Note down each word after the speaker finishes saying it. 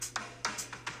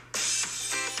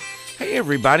Hey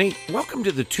everybody, welcome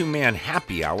to the Two-Man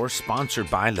Happy Hour sponsored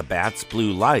by Labatt's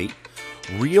Blue Light,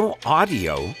 Real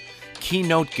Audio,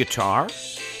 Keynote Guitar,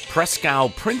 Prescal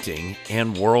Printing,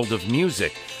 and World of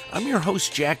Music. I'm your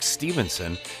host, Jack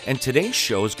Stevenson, and today's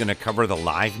show is going to cover the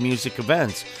live music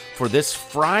events for this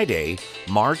Friday,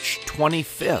 March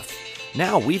 25th.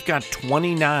 Now, we've got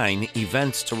 29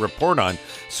 events to report on,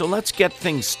 so let's get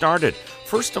things started.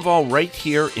 First of all, right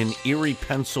here in Erie,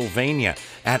 Pennsylvania,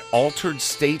 at Altered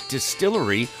State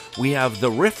Distillery, we have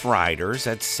the Riff Riders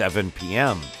at 7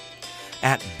 p.m.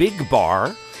 At Big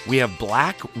Bar, we have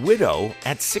Black Widow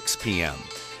at 6 p.m.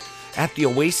 At the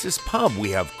Oasis Pub,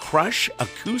 we have Crush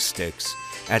Acoustics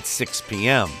at 6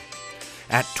 p.m.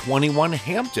 At 21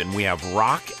 Hampton, we have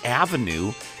Rock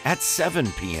Avenue at 7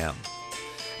 p.m.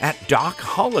 At Doc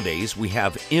Holidays, we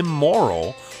have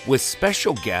Immoral with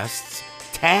special guests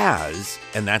Taz,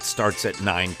 and that starts at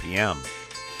 9 p.m.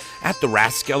 At the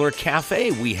Rathskeller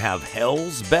Cafe, we have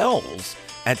Hell's Bells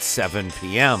at 7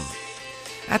 p.m.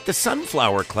 At the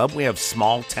Sunflower Club, we have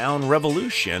Small Town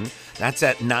Revolution. That's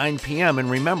at 9 p.m.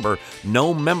 And remember,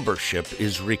 no membership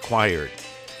is required.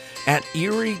 At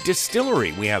Erie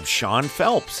Distillery, we have Sean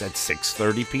Phelps at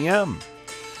 6:30 p.m.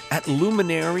 At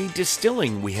Luminary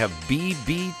Distilling, we have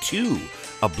BB2,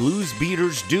 a Blues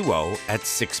Beaters duo at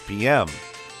 6 p.m.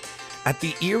 At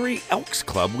the Erie Elks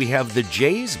Club, we have the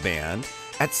Jays Band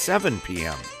at 7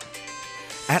 p.m.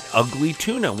 At Ugly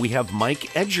Tuna, we have Mike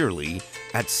Edgerly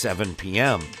at 7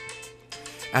 p.m.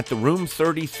 At the Room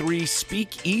 33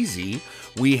 Speakeasy,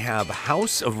 we have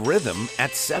House of Rhythm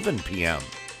at 7 p.m.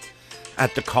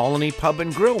 At the Colony Pub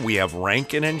and Grill, we have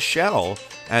Rankin and Shell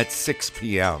at 6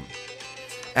 p.m.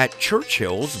 At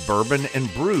Churchill's Bourbon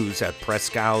and Brews at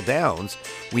Presque Isle Downs,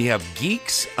 we have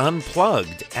Geeks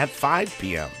Unplugged at 5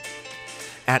 p.m.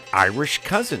 At Irish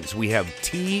Cousins, we have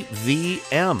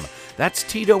TVM. That's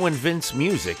Tito and Vince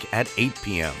Music at 8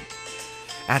 p.m.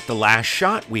 At The Last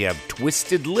Shot, we have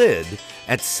Twisted Lid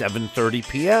at 7:30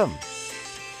 p.m.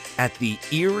 At the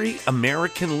Erie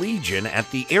American Legion at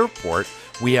the airport,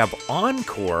 we have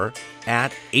Encore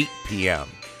at 8 p.m.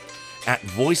 At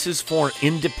Voices for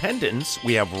Independence,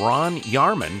 we have Ron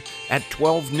Yarman at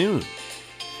 12 noon.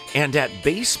 And at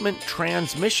Basement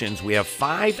Transmissions, we have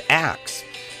 5 acts,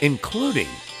 including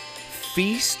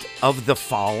Feast of the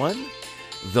Fallen,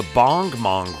 The Bong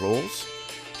Mongrels,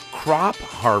 Crop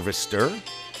Harvester,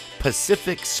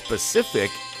 Pacific Specific,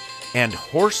 and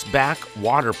Horseback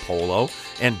Water Polo,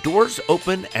 and doors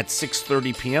open at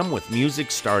 6:30 p.m. with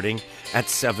music starting at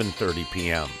 7:30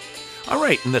 p.m. All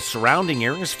right, in the surrounding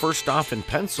areas, first off in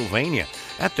Pennsylvania,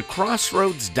 at the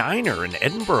Crossroads Diner in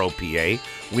Edinboro, PA,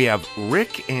 we have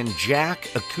Rick and Jack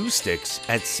Acoustics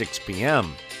at 6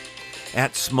 p.m.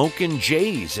 At Smokin'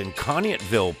 Jays in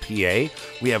Conneautville, PA,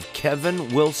 we have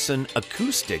Kevin Wilson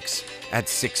Acoustics at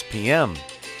 6 p.m.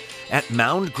 At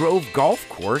Mound Grove Golf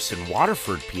Course in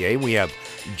Waterford, PA, we have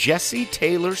Jesse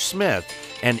Taylor Smith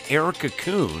and Erica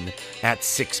Kuhn at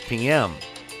 6 p.m.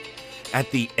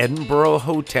 At the Edinboro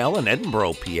Hotel in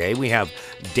Edinboro, PA, we have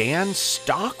Dan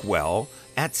Stockwell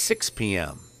at 6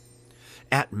 p.m.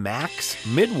 At Max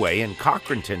Midway in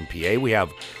Cochranton, PA, we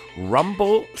have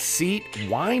Rumble Seat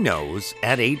Winos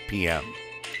at 8 p.m.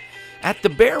 At the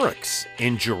Barracks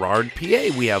in Girard,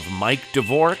 PA, we have Mike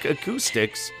Dvorak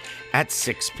Acoustics at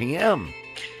 6 p.m.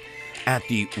 At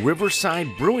the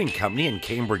Riverside Brewing Company in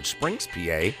Cambridge Springs,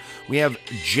 PA, we have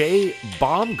Jay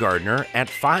Baumgardner at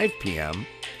 5 p.m.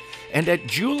 And at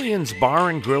Julian's Bar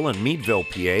and Grill in Meadville,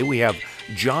 PA, we have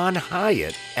John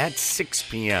Hyatt at 6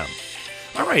 p.m.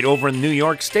 All right, over in New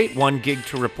York State, 1 gig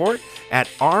to report at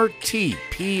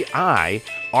RTPI,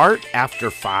 Art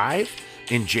After 5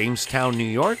 in Jamestown, New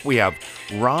York. We have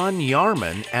Ron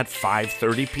Yarman at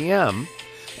 5:30 p.m.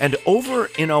 And over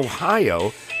in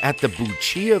Ohio, at the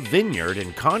Buccia Vineyard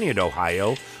in Conneaut,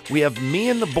 Ohio, we have Me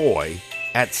and the Boy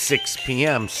at 6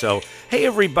 p.m. So, hey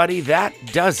everybody, that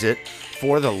does it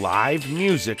for the live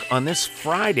music on this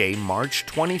Friday, March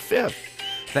 25th.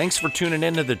 Thanks for tuning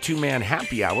in to the Two-Man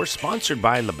Happy Hour, sponsored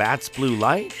by Labatt's Blue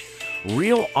Light,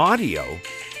 Real Audio,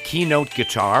 Keynote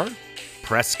Guitar,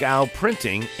 Prescal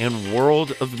Printing, and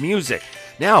World of Music.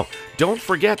 Now, don't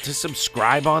forget to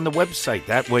subscribe on the website.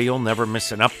 That way you'll never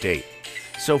miss an update.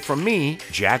 So from me,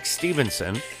 Jack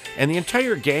Stevenson, and the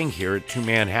entire gang here at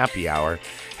Two-Man Happy Hour,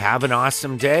 have an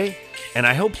awesome day, and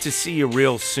I hope to see you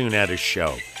real soon at a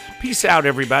show. Peace out,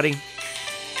 everybody.